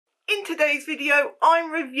today's video,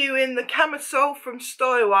 I'm reviewing the camisole from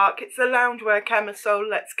Stylearc. It's a loungewear camisole.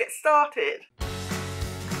 Let's get started.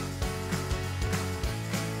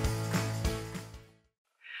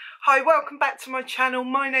 Hi, welcome back to my channel.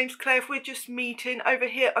 My name's Claire. If we're just meeting, over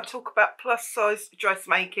here I talk about plus size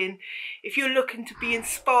dressmaking. If you're looking to be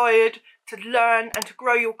inspired, to learn and to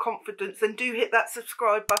grow your confidence, then do hit that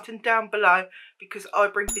subscribe button down below because I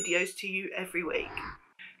bring videos to you every week.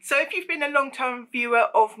 So if you've been a long time viewer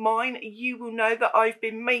of mine, you will know that I've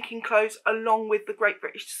been making clothes along with the Great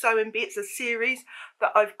British Sewing Bee. It's a series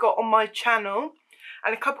that I've got on my channel.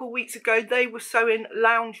 And a couple of weeks ago, they were sewing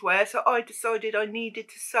loungewear, so I decided I needed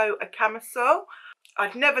to sew a camisole.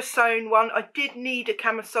 I'd never sewn one. I did need a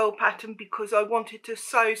camisole pattern because I wanted to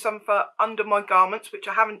sew some for under my garments, which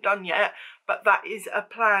I haven't done yet, but that is a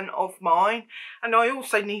plan of mine. And I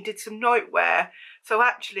also needed some nightwear. So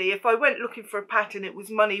actually, if I went looking for a pattern, it was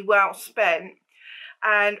money well spent.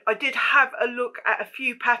 And I did have a look at a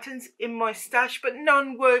few patterns in my stash, but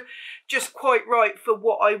none were just quite right for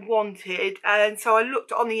what I wanted. And so I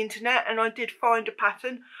looked on the internet and I did find a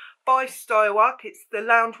pattern by Stylearc. It's the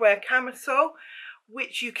loungewear camisole,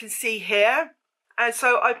 which you can see here. And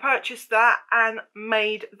so I purchased that and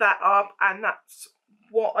made that up, and that's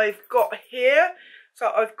what I've got here.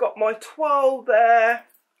 So I've got my toile there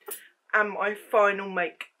and my final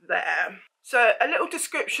make there. So a little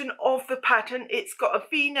description of the pattern. It's got a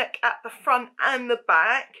V-neck at the front and the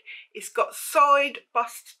back. It's got side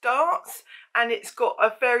bust darts and it's got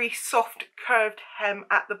a very soft curved hem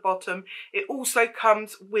at the bottom. It also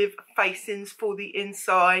comes with facings for the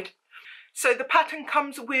inside. So the pattern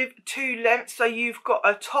comes with two lengths. So you've got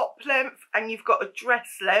a top length and you've got a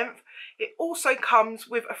dress length. It also comes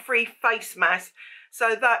with a free face mask.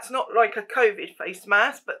 So that's not like a COVID face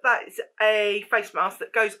mask, but that is a face mask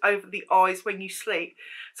that goes over the eyes when you sleep.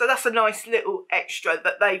 So that's a nice little extra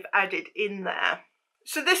that they've added in there.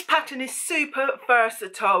 So this pattern is super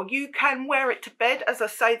versatile. You can wear it to bed. As I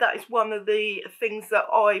say, that is one of the things that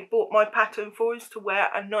I bought my pattern for, is to wear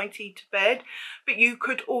a nightie to bed. But you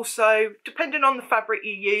could also, depending on the fabric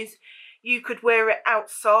you use, you could wear it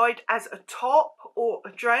outside as a top or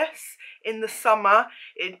a dress. In the summer,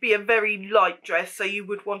 it'd be a very light dress, so you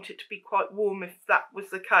would want it to be quite warm if that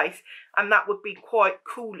was the case. And that would be quite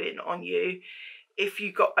cooling on you if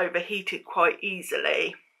you got overheated quite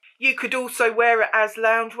easily. You could also wear it as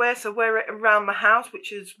loungewear, so wear it around the house,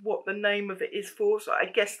 which is what the name of it is for. So I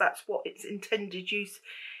guess that's what its intended use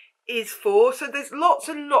is for. So there's lots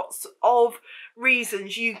and lots of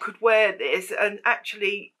reasons you could wear this, and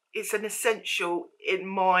actually it's an essential in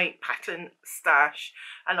my pattern stash,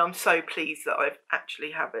 and I'm so pleased that I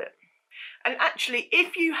actually have it. And actually,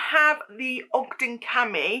 if you have the Ogden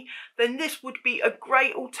Cami, then this would be a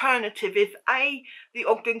great alternative if A, the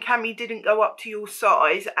Ogden Cami didn't go up to your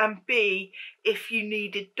size, and B, if you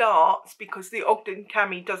needed darts, because the Ogden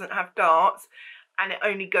Cami doesn't have darts and it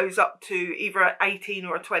only goes up to either an 18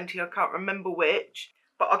 or a 20, I can't remember which.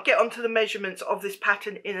 But I'll get onto the measurements of this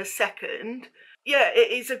pattern in a second. Yeah,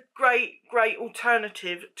 it is a great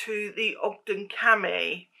alternative to the Ogden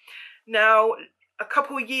Cami. Now, a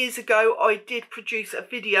couple of years ago, I did produce a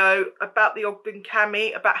video about the Ogden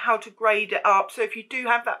Cami, about how to grade it up. So if you do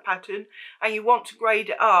have that pattern and you want to grade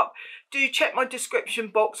it up, do check my description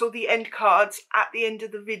box or the end cards at the end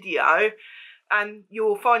of the video, and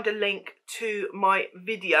you'll find a link to my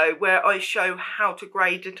video where I show how to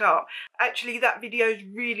grade it up. Actually, that video is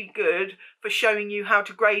really good for showing you how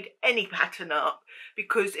to grade any pattern up,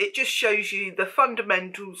 because it just shows you the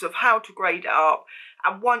fundamentals of how to grade it up.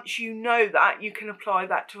 And once you know that, you can apply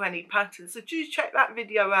that to any pattern. So do check that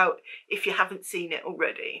video out if you haven't seen it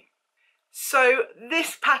already. So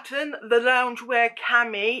this pattern, the Loungewear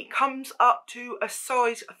Cami, comes up to a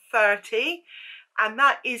size 30. And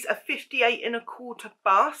that is a 58.25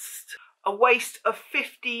 bust, a waist of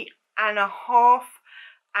 50.5,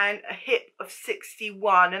 and a hip of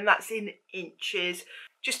 61, and that's in inches.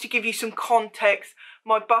 Just to give you some context,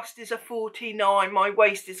 my bust is a 49, my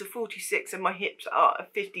waist is a 46, and my hips are a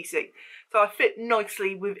 56. So I fit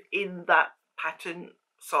nicely within that pattern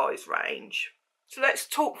size range. So let's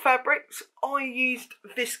talk fabrics. I used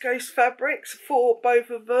viscose fabrics for both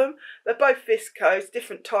of them. They're both viscose,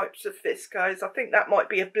 different types of viscose. I think that might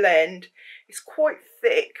be a blend. It's quite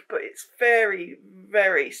thick, but it's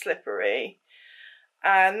very slippery.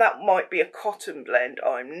 And that might be a cotton blend.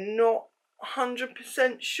 I'm not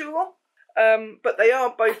 100% sure. But they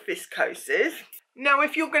are both viscoses. Now,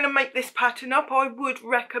 if you're going to make this pattern up, I would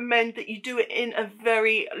recommend that you do it in a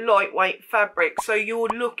very lightweight fabric. So you're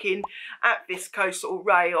looking at viscose or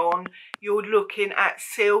rayon, you're looking at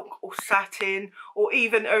silk or satin, or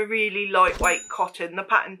even a really lightweight cotton. The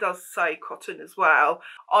pattern does say cotton as well.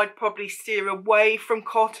 I'd probably steer away from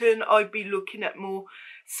cotton. I'd be looking at more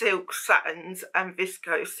silk, satins and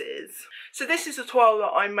viscoses. So this is a toile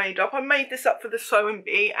that I made up. I made this up for the sewing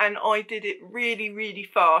bee, and I did it really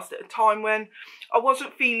fast at a time when I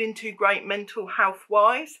wasn't feeling too great mental health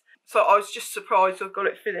wise. So I was just surprised I got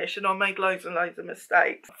it finished, and I made loads and loads of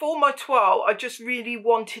mistakes. For my toile, I just really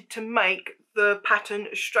wanted to make the pattern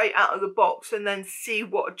straight out of the box and then see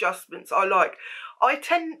what adjustments I like.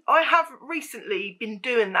 I have recently been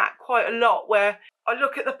doing that quite a lot, where I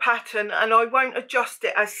look at the pattern and I won't adjust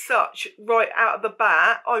it as such right out of the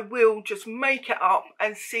bat. I will just make it up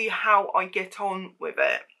and see how I get on with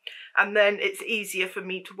it. And then it's easier for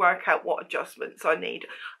me to work out what adjustments I need.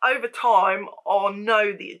 Over time, I'll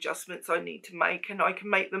know the adjustments I need to make, and I can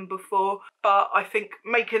make them before. But I think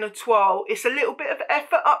making a toile, it's a little bit of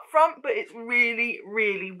effort up front, but it's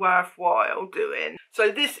really worthwhile doing. So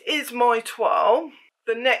this is my toile.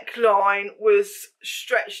 The neckline was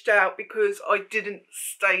stretched out because I didn't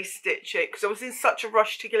stay stitch it, because I was in such a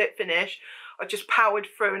rush to get it finished. I just powered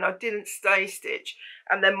through and I didn't stay stitch,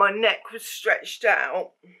 and then my neck was stretched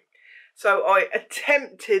out. So I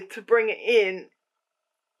attempted to bring it in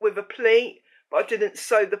with a pleat, but I didn't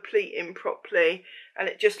sew the pleat in properly, and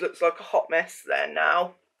it just looks like a hot mess there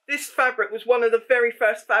now. This fabric was one of the very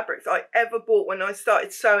first fabrics I ever bought when I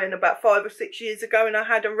started sewing about 5 or 6 years ago, and I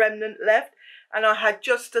had a remnant left, and I had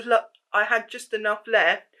just enough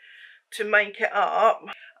left to make it up.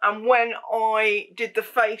 And when I did the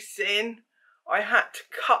facing, I had to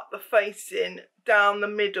cut the facing down the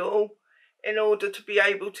middle in order to be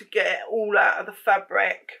able to get it all out of the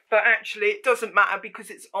fabric. But actually it doesn't matter because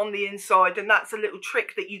it's on the inside, and that's a little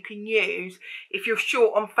trick that you can use if you're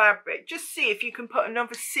short on fabric. Just see if you can put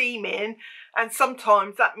another seam in, and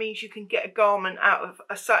sometimes that means you can get a garment out of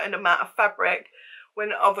a certain amount of fabric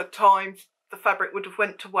when other times the fabric would have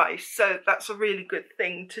went to waste. So that's a really good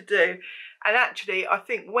thing to do. And actually I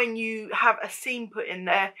think when you have a seam put in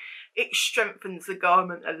there, it strengthens the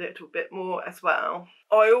garment a little bit more as well.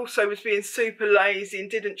 I also was being super lazy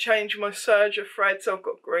and didn't change my serger thread, so I've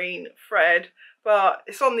got green thread, but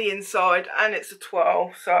it's on the inside and it's a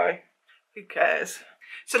toile, so who cares.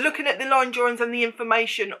 So looking at the line drawings and the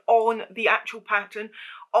information on the actual pattern,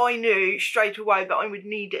 I knew straight away that I would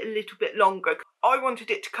need it a little bit longer. I wanted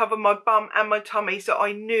it to cover my bum and my tummy, so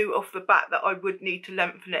I knew off the bat that I would need to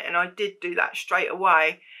lengthen it, and I did do that straight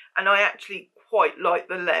away, and I actually quite like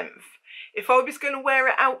the length. If I was going to wear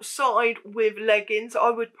it outside with leggings, I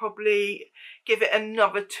would probably give it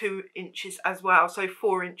another 2 inches as well, so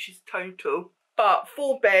 4 inches total. But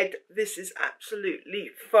for bed, this is absolutely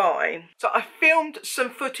fine. So I filmed some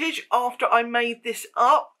footage after I made this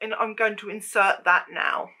up, and I'm going to insert that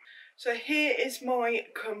now. So here is my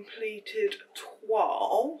completed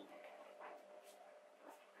toile.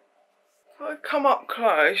 If I come up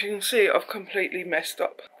close, you can see I've completely messed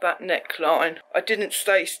up that neckline. I didn't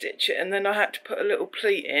stay stitch it, and then I had to put a little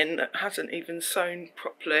pleat in that hasn't even sewn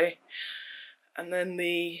properly. And then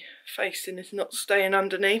the facing is not staying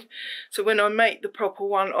underneath. So when I make the proper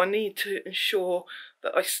one, I need to ensure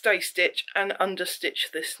that I stay stitch and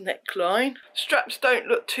understitch this neckline. Straps don't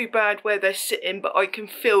look too bad where they're sitting, but I can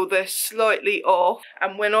feel they're slightly off.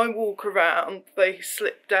 And when I walk around, they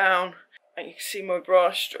slip down. And you can see my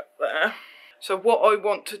bra strap there. So what I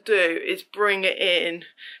want to do is bring it in,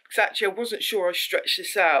 because actually I wasn't sure I stretched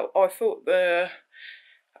this out. I thought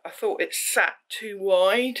it sat too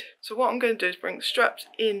wide. So what I'm going to do is bring the straps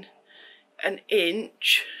in 1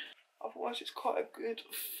 inch. Otherwise it's quite a good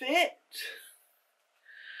fit.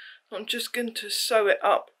 I'm just going to sew it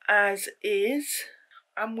up as is,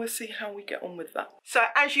 and we'll see how we get on with that. So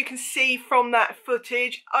as you can see from that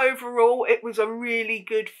footage, overall it was a really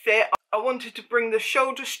good fit. I wanted to bring the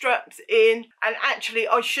shoulder straps in, and actually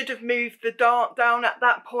I should have moved the dart down at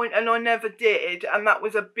that point, and I never did, and that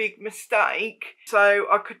was a big mistake. So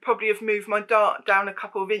I could probably have moved my dart down a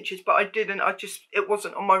couple of inches, but I didn't. It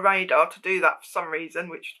wasn't on my radar to do that for some reason,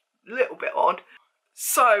 which is a little bit odd.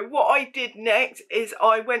 So what I did next is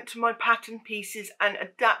I went to my pattern pieces and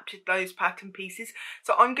adapted those pattern pieces.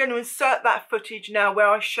 So I'm going to insert that footage now where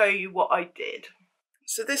I show you what I did.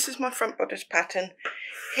 So this is my front bodice pattern.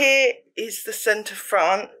 Here is the centre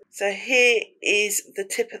front. So here is the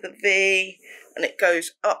tip of the V, and it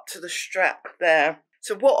goes up to the strap there.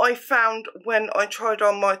 So what I found when I tried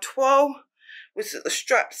on my toile was that the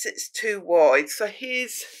strap sits too wide. So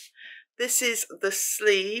here's This is the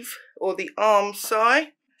sleeve or the arm side.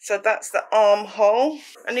 So that's the armhole.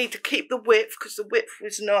 I need to keep the width because the width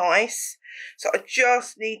was nice. So I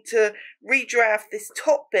just need to redraft this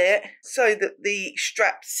top bit so that the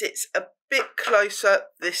strap sits a bit closer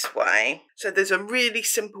this way. So there's a really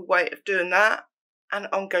simple way of doing that, and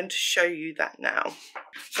I'm going to show you that now.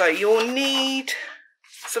 So you'll need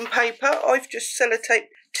some paper. I've just sellotaped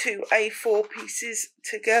 2 A4 pieces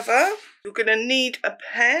together. You're going to need a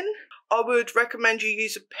pen. I would recommend you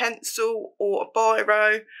use a pencil or a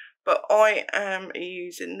biro, but I am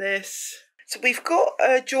using this. So we've got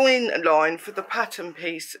a join line for the pattern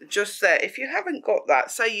piece just there. If you haven't got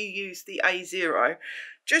that, say you use the A0,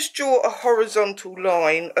 just draw a horizontal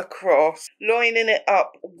line across, lining it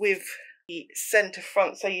up with the centre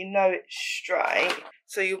front so you know it's straight.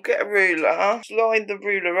 So you'll get a ruler, line the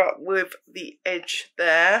ruler up with the edge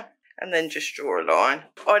there, and then just draw a line.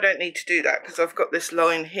 I don't need to do that because I've got this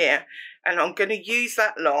line here, and I'm going to use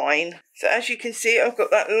that line. So as you can see, I've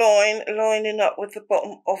got that line lining up with the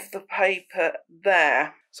bottom of the paper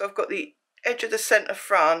there. So I've got the edge of the centre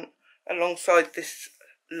front alongside this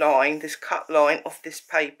line, this cut line of this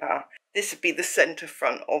paper. This would be the centre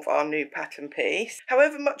front of our new pattern piece.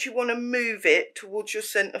 However much you want to move it towards your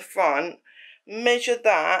centre front, measure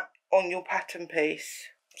that on your pattern piece.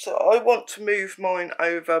 So I want to move mine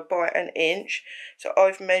over by 1 inch. So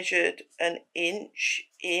I've measured 1 inch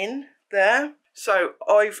in there. So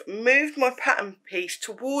I've moved my pattern piece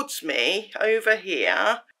towards me over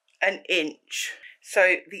here 1 inch.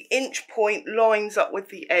 So the inch point lines up with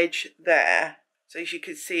the edge there. So as you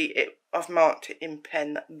can see, I've marked it in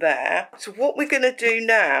pen there. So what we're going to do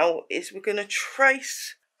now is we're going to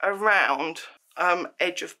trace around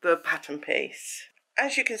edge of the pattern piece.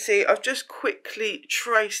 As you can see, I've just quickly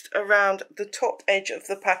traced around the top edge of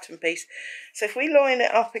the pattern piece. So if we line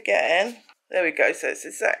it up again, there we go, so it's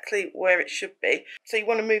exactly where it should be. So you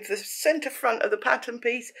want to move the centre front of the pattern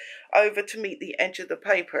piece over to meet the edge of the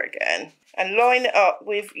paper again. And line it up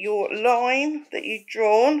with your line that you've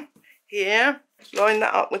drawn here. Line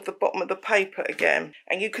that up with the bottom of the paper again.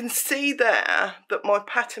 And you can see there that my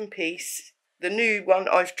pattern piece, the new one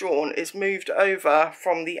I've drawn, is moved over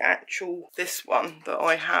from the actual, this one that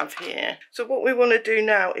I have here. So what we want to do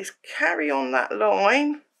now is carry on that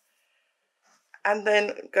line and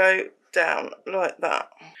then go down like that.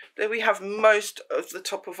 There we have most of the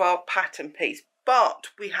top of our pattern piece, but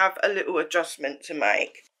we have a little adjustment to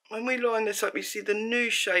make. When we line this up, you see the new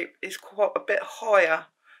shape is quite a bit higher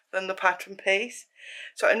than the pattern piece.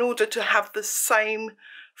 So in order to have the same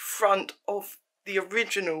front of the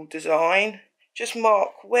original design, just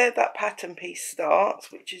mark where that pattern piece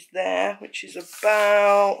starts, which is there, which is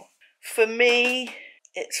about, for me,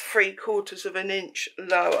 it's 3/4 of an inch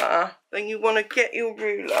lower. Then you want to get your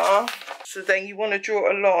ruler, so then you want to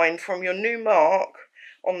draw a line from your new mark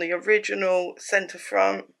on the original centre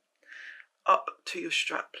front up to your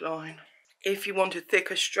strap line. If you wanted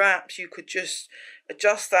thicker straps, you could just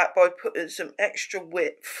adjust that by putting some extra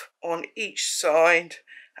width on each side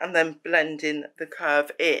and then blending the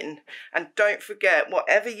curve in. And don't forget,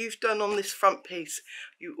 whatever you've done on this front piece,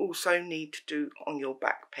 you also need to do on your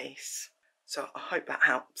back piece. So I hope that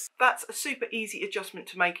helps. That's a super easy adjustment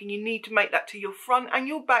to make, and you need to make that to your front and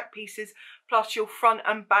your back pieces, plus your front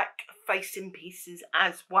and back facing pieces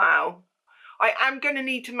as well. I am going to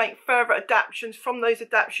need to make further adaptations from those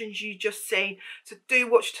adaptations you just seen, so do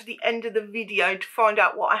watch to the end of the video to find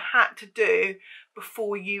out what I had to do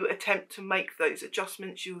before you attempt to make those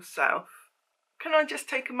adjustments yourself. Can I just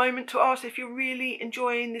take a moment to ask, if you're really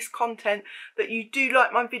enjoying this content, that you do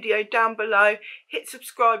like my video down below, hit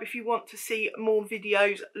subscribe if you want to see more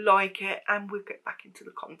videos like it, and we'll get back into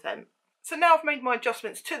the content. So now I've made my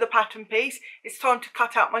adjustments to the pattern piece, it's time to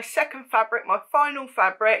cut out my second fabric, my final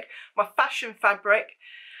fabric, my fashion fabric,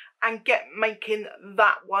 and get making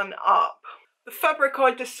that one up. The fabric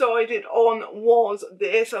I decided on was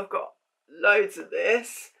this. I've got loads of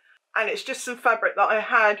this, and it's just some fabric that I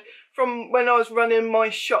had from when I was running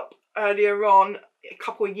my shop earlier on a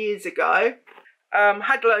couple of years ago.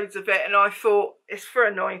 Had loads of it, and I thought, it's for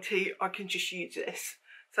a 90, I can just use this.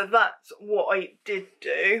 So that's what I did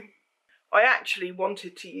do. I actually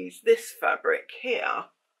wanted to use this fabric here.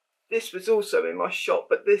 This was also in my shop,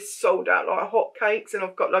 but this sold out like hotcakes, and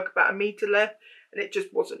I've got like about 1 metre left, and it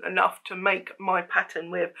just wasn't enough to make my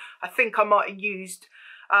pattern with. I think I might have used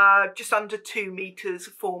just under 2 meters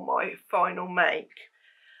for my final make,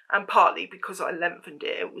 and partly because I lengthened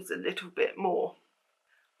it, it was a little bit more.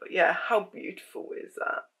 But yeah, how beautiful is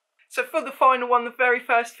that? So for the final one, the very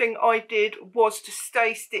first thing I did was to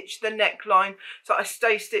stay stitch the neckline. So I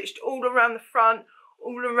stay stitched all around the front,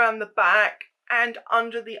 all around the back, and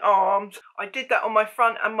under the arms. I did that on my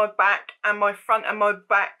front and my back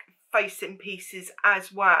facing pieces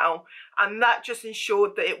as well, and that just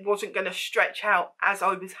ensured that it wasn't going to stretch out as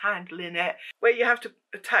I was handling it. Where you have to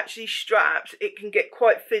attach these straps, it can get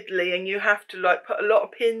quite fiddly and you have to like put a lot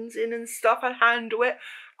of pins in and stuff and handle it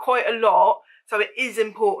quite a lot. So it is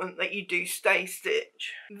important that you do stay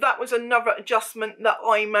stitch. That was another adjustment that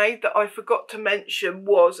I made that I forgot to mention,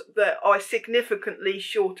 was that I significantly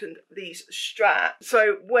shortened these straps.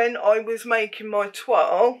 So when I was making my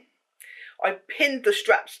toile, I pinned the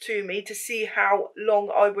straps to me to see how long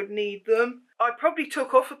I would need them. I probably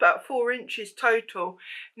took off about 4 inches total.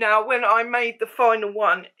 Now, when I made the final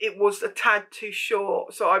one, it was a tad too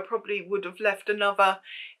short, so I probably would have left another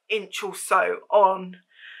inch or so on.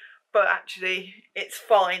 But actually, it's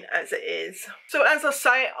fine as it is. So as I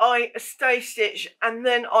say, I stay stitch and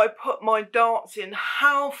then I put my darts in.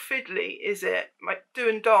 How fiddly is it, like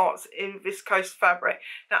doing darts in viscose fabric?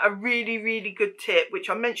 Now, a really, really good tip, which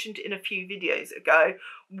I mentioned in a few videos ago,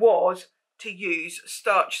 was to use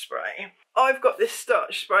starch spray. I've got this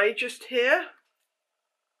starch spray just here.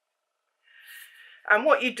 And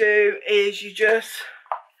what you do is you just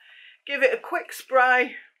give it a quick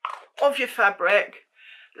spray of your fabric,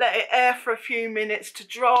 let it air for a few minutes to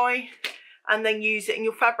dry, and then use it, and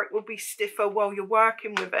your fabric will be stiffer while you're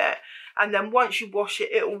working with it. And then once you wash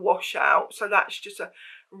it, it will wash out. So that's just a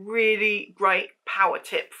really great power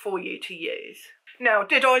tip for you to use. Now,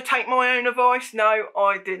 did I take my own advice? No,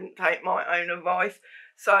 I didn't take my own advice.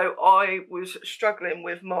 So I was struggling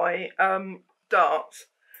with my darts,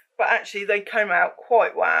 but actually they came out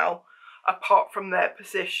quite well apart from their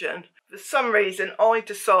position. For some reason, I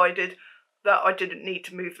decided that I didn't need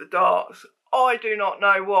to move the darts. I do not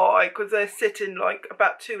know why, because they're sitting like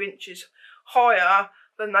about 2 inches higher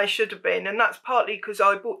than they should have been, and that's partly because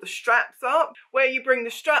I brought the straps up. Where you bring the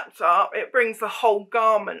straps up, it brings the whole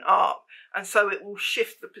garment up, and so it will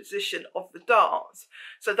shift the position of the darts.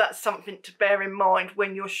 So that's something to bear in mind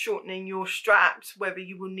when you're shortening your straps, whether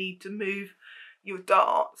you will need to move your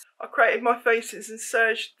darts. I created my facings and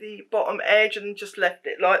serged the bottom edge and just left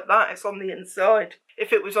it like that. It's on the inside.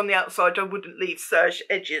 If it was on the outside, I wouldn't leave serged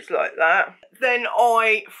edges like that. Then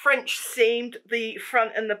I French seamed the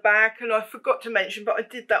front and the back, and I forgot to mention, but I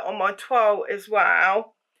did that on my toile as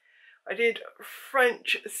well. I did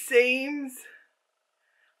French seams.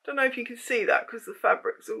 Don't know if you can see that because the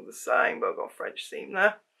fabric's all the same, but I've got a French seam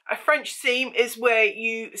there. A French seam is where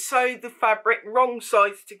you sew the fabric wrong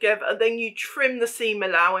sides together, and then you trim the seam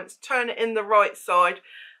allowance, turn it in the right side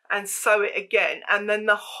and sew it again, and then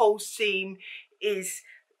the whole seam is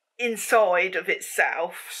inside of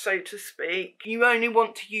itself, so to speak. You only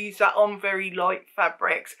want to use that on very light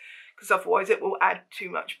fabrics because otherwise it will add too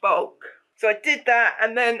much bulk. So I did that,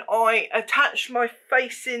 and then I attached my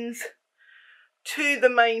facings to the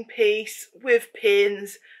main piece with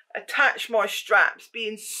pins, attach my straps,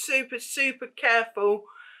 being super careful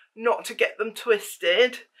not to get them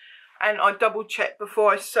twisted, and I double checked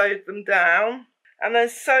before I sewed them down, and then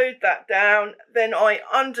sewed that down. Then I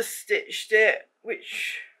understitched it,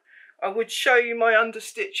 which I would show you my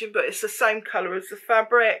understitching, but it's the same colour as the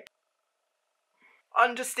fabric.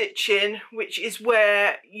 Understitching, which is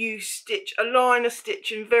where you stitch a line of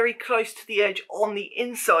stitching very close to the edge on the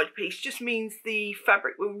inside piece, just means the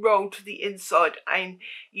fabric will roll to the inside and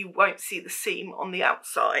you won't see the seam on the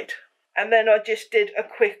outside. And then I just did a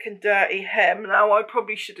quick and dirty hem. Now, I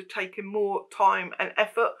probably should have taken more time and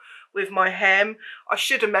effort with my hem. I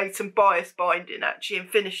should have made some bias binding actually and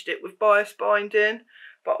finished it with bias binding,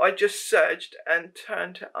 but I just serged and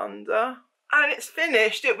turned it under. And it's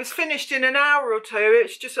finished. It was finished in an hour or two.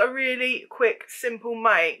 It's just a really quick, simple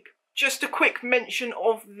make. Just a quick mention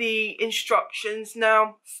of the instructions.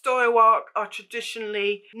 Now, Stylearc are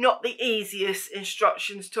traditionally not the easiest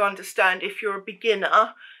instructions to understand if you're a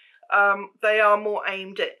beginner. They are more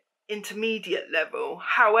aimed at intermediate level.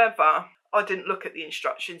 However, I didn't look at the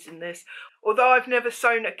instructions in this. Although I've never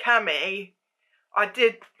sewn a cami, I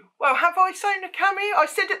did, well, have I sewn a cami? I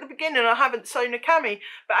said at the beginning I haven't sewn a cami,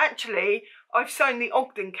 but actually I've sewn the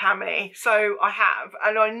Ogden cami, so I have,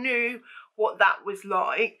 and I knew what that was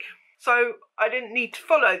like. So I didn't need to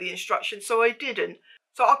follow the instructions, so I didn't.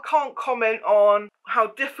 So I can't comment on how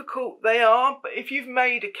difficult they are, but if you've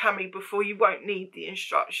made a cami before, you won't need the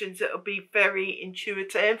instructions. It'll be very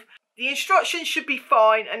intuitive. The instructions should be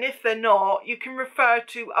fine, and if they're not, you can refer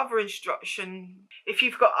to other instructions. If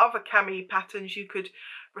you've got other cami patterns, you could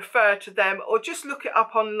refer to them, or just look it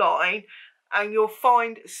up online and you'll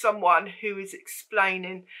find someone who is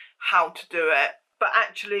explaining how to do it. But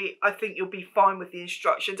actually, I think you'll be fine with the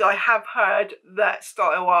instructions. I have heard that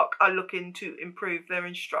Stylearc are looking to improve their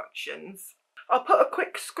instructions. I'll put a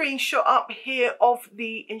quick screenshot up here of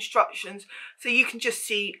the instructions so you can just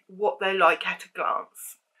see what they're like at a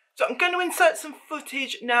glance. So I'm going to insert some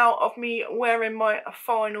footage now of me wearing my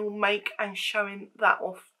final make and showing that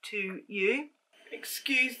off to you.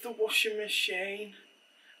 Excuse the washing machine.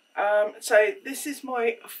 So this is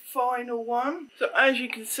my final one. So as you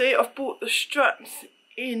can see, I've brought the straps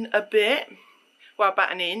in a bit, well, about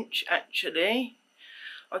 1 inch actually.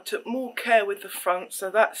 I took more care with the front, so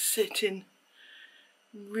that's sitting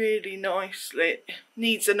really nicely. It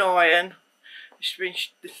needs an iron.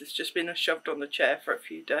 This has just been shoved on the chair for a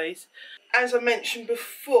few days. As I mentioned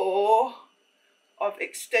before, I've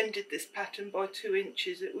extended this pattern by 2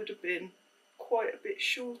 inches. It would have been quite a bit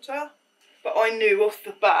shorter, but I knew off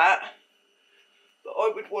the bat that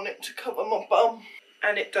I would want it to cover my bum,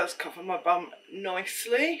 and it does cover my bum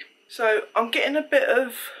nicely. So I'm getting a bit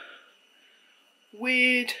of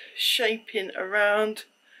weird shaping around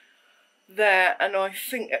there, and I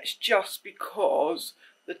think that's just because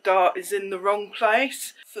the dart is in the wrong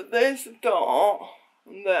place. So there's the dart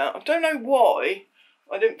and there. I don't know why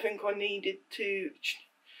I didn't think I needed to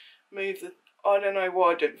move the, I don't know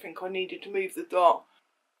why I didn't think I needed to move the dart.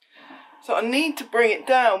 So I need to bring it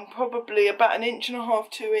down probably about 1.5 inches,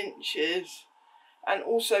 2 inches, and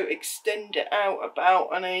also extend it out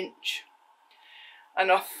about 1 inch.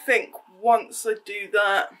 And I think once I do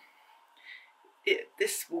that,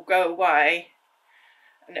 this will go away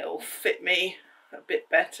and it will fit me a bit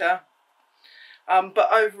better.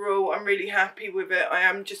 But overall, I'm really happy with it. I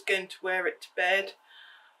am just going to wear it to bed,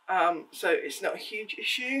 so it's not a huge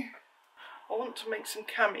issue. I want to make some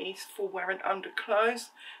camis for wearing underclothes,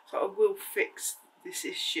 so I will fix this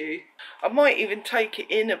issue. I might even take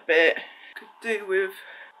it in a bit. Could do with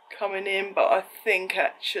coming in, but I think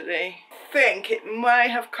it may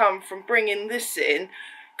have come from bringing this in,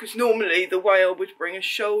 because normally the way I would bring a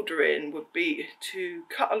shoulder in would be to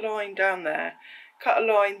cut a line down there, cut a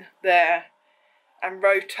line there, and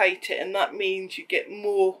rotate it, and that means you get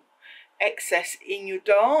more excess in your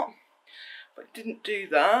dart. But I didn't do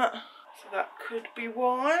that, so that could be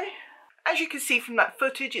why. As you can see from that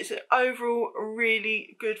footage, it's an overall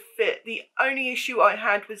really good fit. The only issue I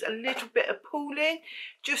had was a little bit of pulling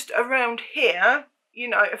just around here. You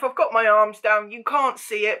know, if I've got my arms down, you can't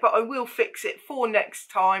see it, but I will fix it for next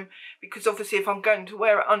time, because obviously if I'm going to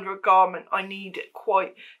wear it under a garment, I need it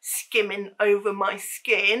quite skimming over my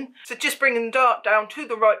skin. So just bringing the dart down to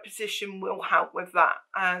the right position will help with that,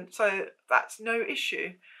 and so that's no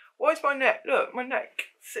issue. Why is my neck? Look, my neck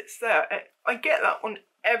sits there. I get that on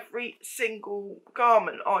every single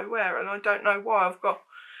garment I wear, and I don't know why.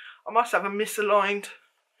 I must have a misaligned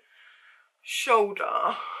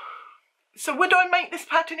shoulder. So would I make this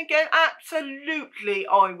pattern again? Absolutely,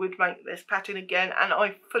 I would make this pattern again, and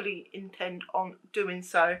I fully intend on doing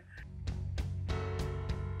so.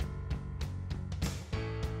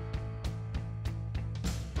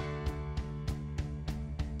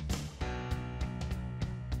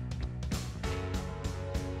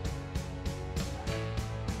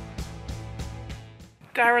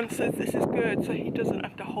 Darren says this is good, so he doesn't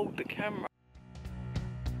have to hold the camera.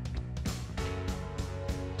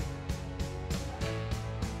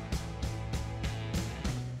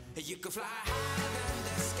 You can fly higher than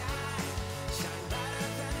the sky, shine brighter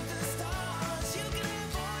than the stars. You can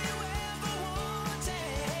have all you ever wanted.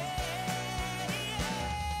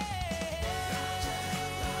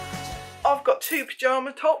 I've got 2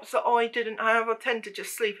 pyjama tops that I didn't have. I tend to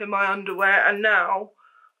just sleep in my underwear, and now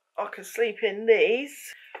I can sleep in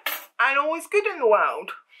these, and all is good in the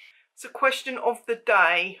world. It's a question of the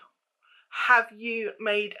day. Have you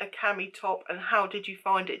made a cami top, and how did you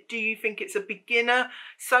find it? Do you think it's a beginner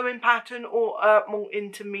sewing pattern or a more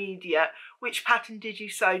intermediate? Which pattern did you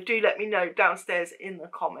sew? Do let me know downstairs in the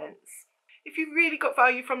comments. If you really got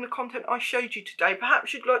value from the content I showed you today,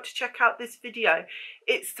 perhaps you'd like to check out this video.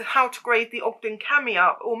 It's how to grade the Ogden cami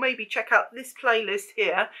up, or maybe check out this playlist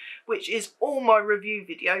here, which is all my review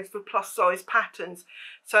videos for plus size patterns.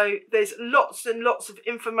 So there's lots and lots of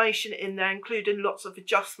information in there, including lots of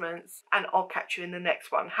adjustments, and I'll catch you in the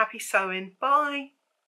next one. Happy sewing. Bye.